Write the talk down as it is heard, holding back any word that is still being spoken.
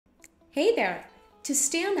Hey there! To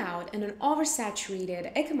stand out in an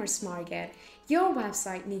oversaturated e-commerce market, your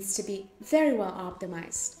website needs to be very well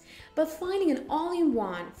optimized. But finding an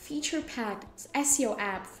all-in-one, feature-packed SEO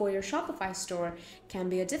app for your Shopify store can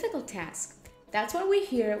be a difficult task. That's why we're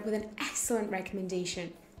here with an excellent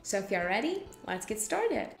recommendation. So if you're ready, let's get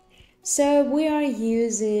started. So we are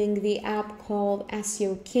using the app called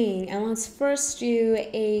SEO King, and let's first do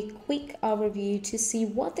a quick overview to see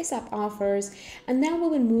what this app offers, and then we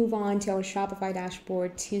will move on to our Shopify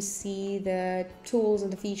dashboard to see the tools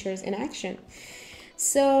and the features in action.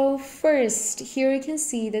 So first, here you can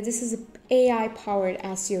see that this is an AI-powered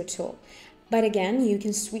SEO tool. But again, you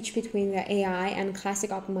can switch between the AI and classic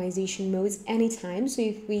optimization modes anytime. So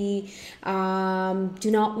if we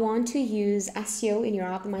do not want to use SEO in your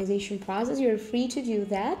optimization process, you're free to do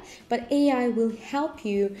that. But AI will help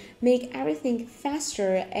you make everything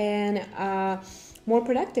faster and more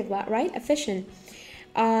productive, right? Efficient.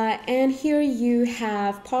 And here you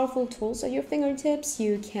have powerful tools at your fingertips.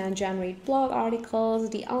 You can generate blog articles,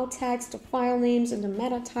 the alt text, the file names, and the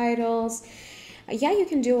meta titles. Yeah, you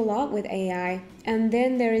can do a lot with AI. And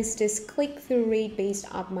then there is this click-through rate based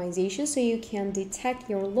optimization, so you can detect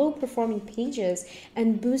your low performing pages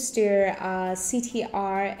and boost their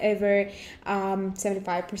CTR over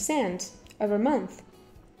 75% over month.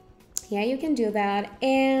 Yeah, you can do that.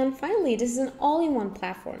 And finally, this is an all-in-one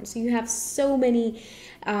platform, so you have so many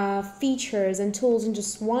features and tools in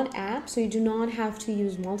just one app, so you do not have to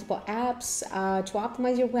use multiple apps to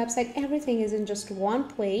optimize your website. Everything is in just one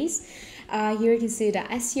place. Here you can see the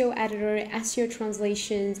SEO editor, SEO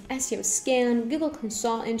translations, SEO scan, Google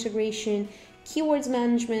Console integration, keywords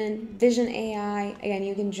management, vision AI. Again,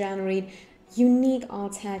 you can generate unique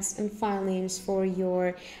alt text and file names for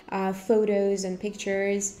your photos and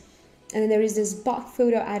pictures. And then there is this bot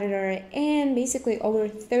photo editor and basically over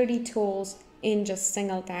 30 tools in just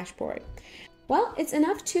single dashboard. Well, it's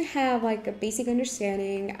enough to have like a basic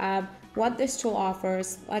understanding of what this tool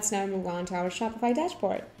offers. Let's now move on to our Shopify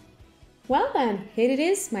dashboard. Well then, here it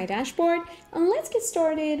is, my dashboard, and let's get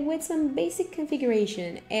started with some basic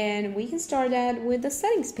configuration, and we can start that with the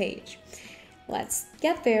settings page. Let's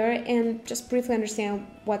get there and just briefly understand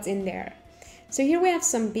what's in there. So here we have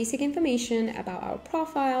some basic information about our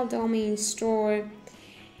profile, domain, store.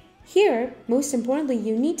 Here, most importantly,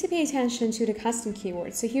 you need to pay attention to the custom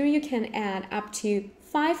keywords. So here you can add up to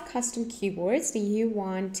 5 custom keywords that you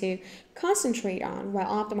want to concentrate on while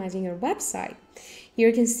optimizing your website. Here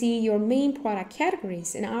you can see your main product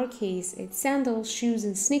categories. In our case, it's sandals, shoes,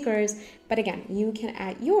 and sneakers. But again, you can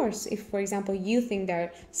add yours if, for example, you think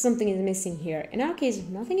that something is missing here. In our case,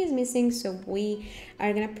 nothing is missing, so we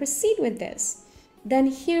are going to proceed with this. Then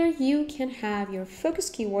here you can have your focus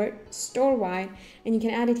keyword store-wide, and you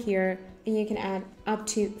can add it here, and you can add up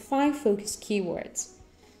to 5 focus keywords.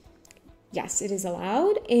 Yes, it is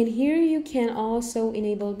allowed. And here you can also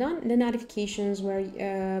enable the notifications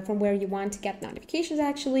from where you want to get notifications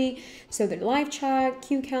actually. So the live chat,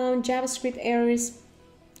 queue count, JavaScript errors,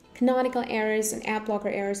 canonical errors, and ad blocker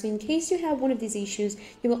errors. So in case you have one of these issues,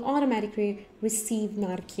 you will automatically receive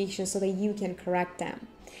notifications so that you can correct them.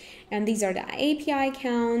 And these are the API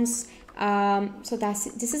accounts. So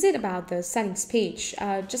this is it about the settings page.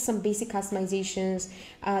 Just some basic customizations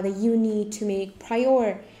that you need to make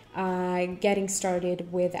prior getting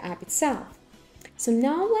started with the app itself. So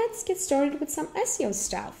now let's get started with some SEO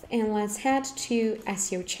stuff, and let's head to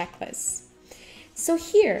SEO checklists. So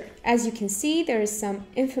here, as you can see, there is some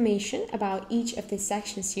information about each of the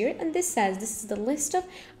sections here, and this says this is the list of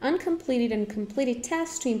uncompleted and completed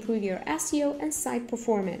tasks to improve your SEO and site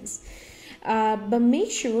performance. But make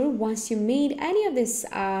sure once you made any of these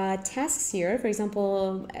tasks here, for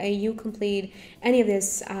example, you complete any of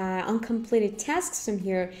these uncompleted tasks from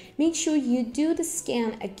here, make sure you do the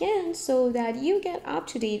scan again so that you get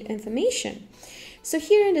up-to-date information. So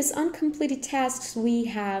here in this uncompleted tasks, we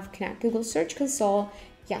have connect Google Search Console.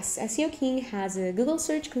 Yes, SEO King has a Google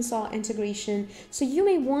Search Console integration, so you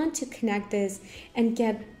may want to connect this and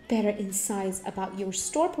get better insights about your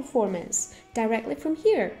store performance directly from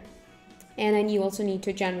here. And then you also need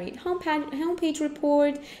to generate homepage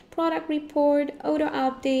report, product report, auto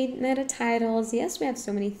update, meta titles. Yes, we have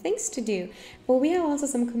so many things to do, but we have also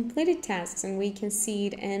some completed tasks, and we can see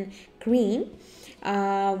it in green.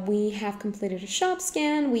 We have completed a shop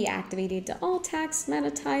scan, we activated the alt text, meta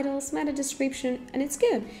titles, meta description, and it's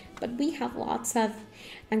good. But we have lots of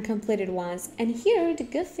uncompleted ones. And here the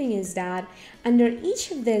good thing is that under each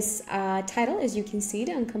of this title, as you can see,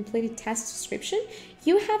 the uncompleted task description,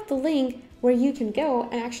 you have the link where you can go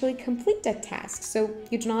and actually complete that task. So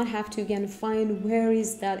you do not have to again find where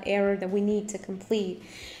is that error that we need to complete.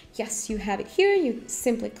 Yes, you have it here. You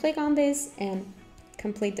simply click on this and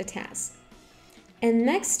complete the task. And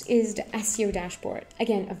next is the SEO dashboard.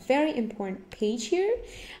 Again, a very important page here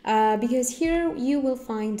because here you will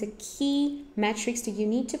find the key metrics that you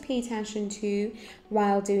need to pay attention to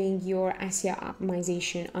while doing your SEO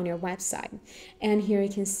optimization on your website. And here you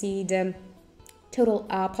can see the total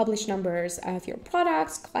published numbers of your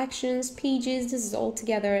products, collections, pages. This is all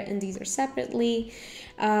together and these are separately.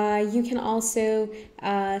 You can also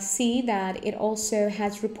see that it also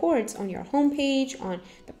has reports on your homepage, on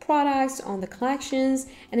the products, on the collections.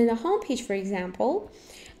 And in the homepage, for example,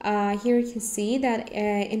 here you can see that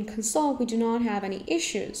in consult we do not have any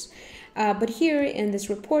issues. But here in this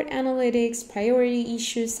report analytics, priority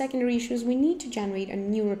issues, secondary issues, we need to generate a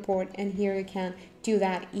new report, and here you can do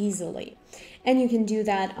that easily. And you can do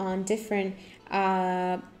that on different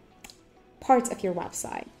parts of your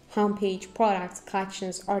website: homepage, products,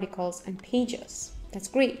 collections, articles, and pages. That's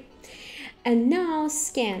great. And now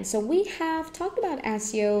scan. So we have talked about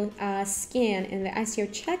SEO scan in the SEO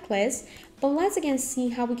checklist, but let's again see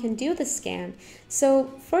how we can do the scan.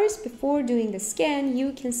 So first, before doing the scan,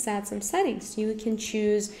 you can set some settings. You can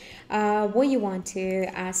choose what you want to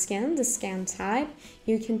scan, the scan type.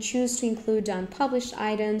 You can choose to include unpublished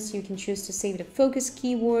items. You can choose to save the focus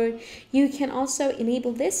keyword. You can also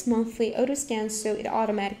enable this monthly auto scan, so it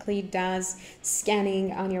automatically does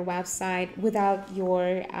scanning on your website without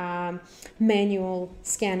your manual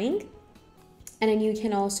scanning. And then you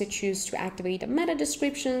can also choose to activate the meta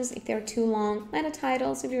descriptions if they're too long, meta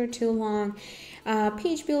titles if you're too long,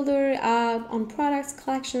 page builder on products,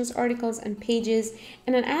 collections, articles, and pages.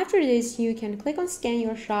 And then after this, you can click on scan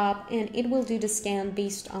your shop and it will do the scan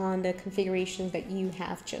based on the configurations that you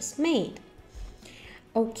have just made.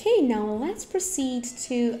 Okay, now let's proceed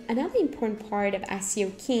to another important part of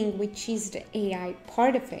SEO King, which is the AI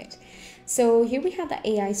part of it. So here we have the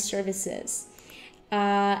AI services.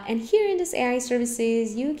 And here in this AI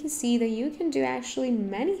services, you can see that you can do actually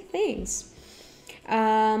many things.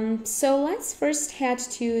 So let's first head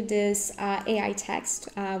to this AI text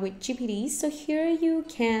with GPT. So here you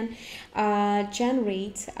can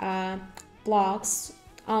generate blogs,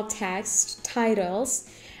 alt text, titles,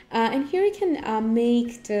 and here you can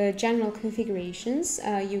make the general configurations.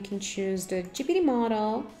 You can choose the GPT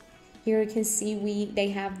model. Here you can see they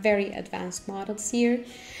have very advanced models here.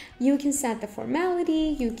 You can set the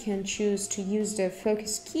formality, you can choose to use the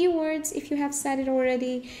focus keywords if you have set it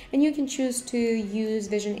already, and you can choose to use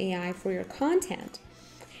Vision AI for your content.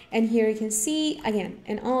 And here you can see, again,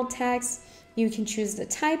 in alt text, you can choose the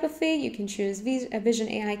type of it, you can choose a Vision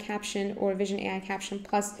AI caption or Vision AI caption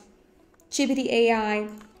plus GPT AI.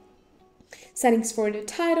 Settings for the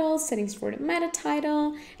title, settings for the meta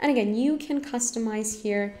title, and again, you can customize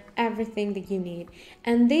here everything that you need.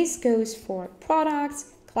 And this goes for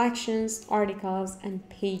products, collections, articles, and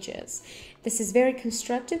pages. This is very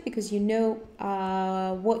constructive because you know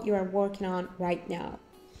what you are working on right now.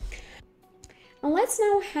 And let's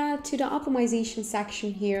now head to the optimization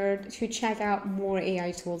section here to check out more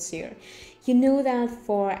AI tools here. You know that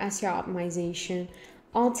for SEO optimization,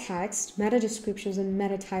 alt text, meta descriptions, and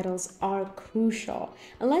meta titles are crucial.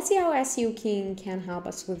 And let's see how SEO King can help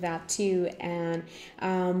us with that too and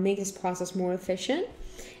make this process more efficient.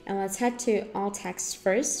 And let's head to alt text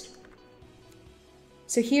first.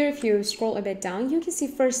 So here, if you scroll a bit down, you can see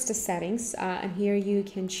first the settings, and here you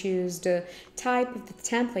can choose the type of the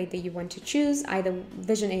template that you want to choose, either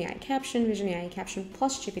Vision AI caption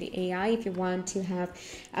plus GPT AI if you want to have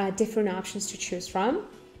different options to choose from.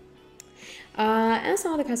 And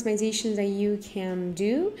some of the customizations that you can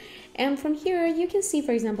do. And from here, you can see,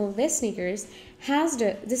 for example, this sneakers has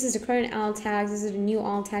this is the current alt text, this is the new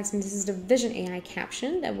alt text, and this is the Vision AI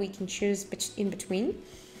caption that we can choose in between.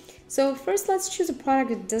 So first, let's choose a product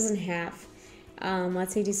that doesn't have,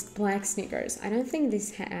 let's say these black sneakers. I don't think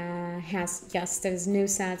this has, yes, there's no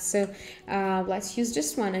set. So let's use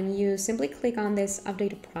this one, and you simply click on this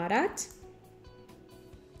updated product.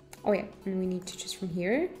 Oh yeah, and we need to choose from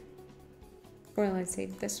here. Or let's say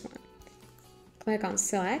this one. Click on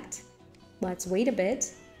select. Let's wait a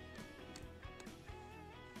bit.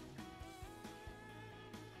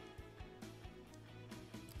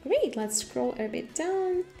 Great, let's scroll a bit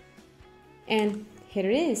down. And here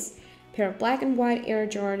it is. Pair of black and white Air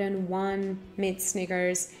Jordan 1 mid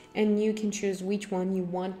sneakers, and you can choose which one you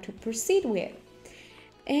want to proceed with.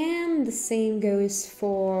 And the same goes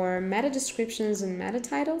for meta descriptions and meta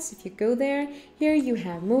titles. If you go there, here you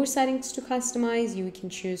have more settings to customize. You can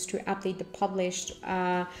choose to update the published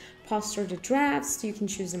post or the drafts. You can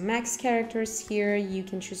choose the max characters here. You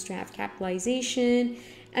can choose to have capitalization.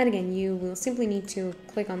 And again, you will simply need to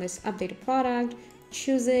click on this updated product,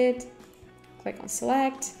 choose it, click on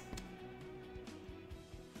select.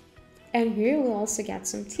 And here we'll also get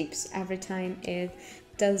some tips every time it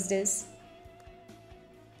does this.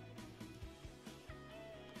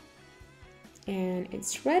 And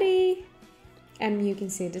it's ready. And you can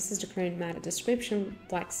see this is the current meta description,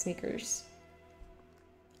 black sneakers.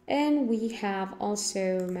 And we have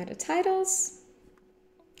also meta titles.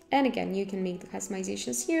 And again, you can make the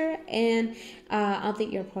customizations here and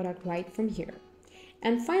update your product right from here.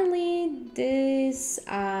 And finally, this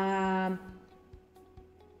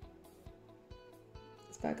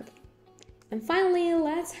and finally,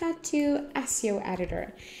 let's head to SEO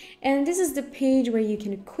editor. And this is the page where you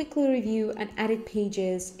can quickly review and edit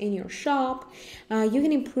pages in your shop. You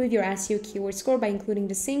can improve your SEO keyword score by including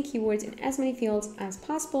the same keywords in as many fields as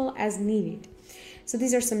possible as needed. So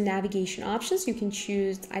these are some navigation options. You can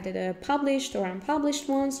choose either the published or unpublished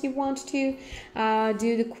ones you want to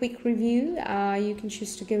do the quick review. You can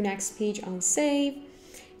choose to go next page on save.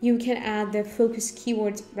 You can add the focus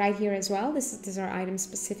keywords right here as well. These are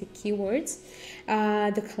item-specific keywords.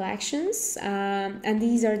 The collections, and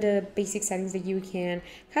these are the basic settings that you can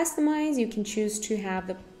customize. You can choose to have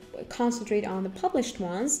the concentrate on the published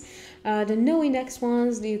ones. The no index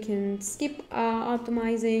ones, you can skip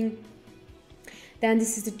optimizing. Then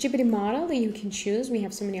this is the GPT model that you can choose. We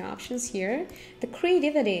have so many options here. The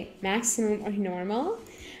creativity, maximum or normal.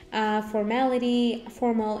 Formality,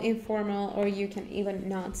 formal, informal, or you can even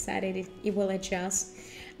not set it, it will adjust.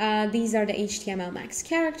 These are the HTML max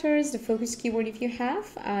characters, the focus keyword if you have.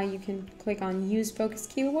 You can click on use focus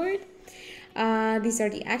keyword. These are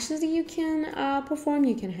the actions that you can perform.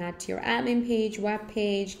 You can head to your admin page, web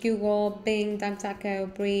page, Google, Bing,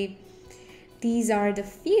 DuckDuckGo, Brave. These are the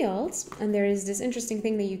fields, and there is this interesting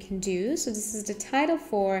thing that you can do. So this is the title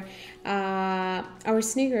for our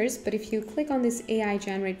sneakers, but if you click on this AI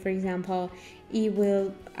generate, for example, it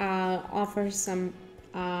will offer some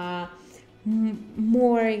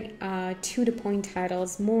more to the point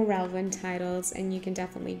titles, more relevant titles, and you can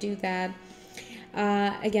definitely do that.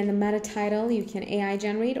 Again, the meta title, you can AI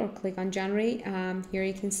generate or click on generate. Here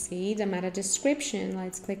you can see the meta description.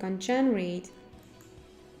 Let's click on generate.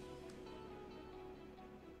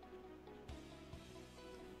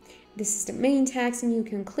 This is the main text, and you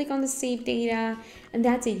can click on the save data, and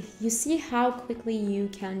that's it. You see how quickly you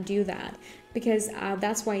can do that, because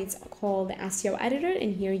that's why it's called the SEO editor,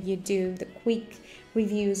 and here you do the quick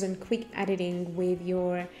reviews and quick editing with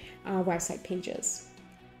your website pages.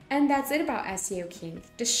 And that's it about SEO King,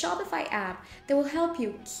 the Shopify app that will help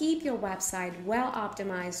you keep your website well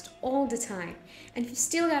optimized all the time. And if you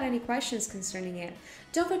still got any questions concerning it,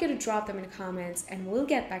 don't forget to drop them in the comments and we'll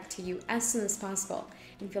get back to you as soon as possible.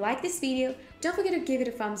 And if you like this video, don't forget to give it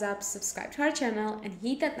a thumbs up, subscribe to our channel, and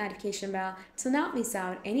hit that notification bell to not miss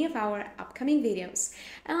out any of our upcoming videos.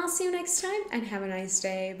 And I'll see you next time, and have a nice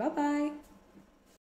day. Bye bye.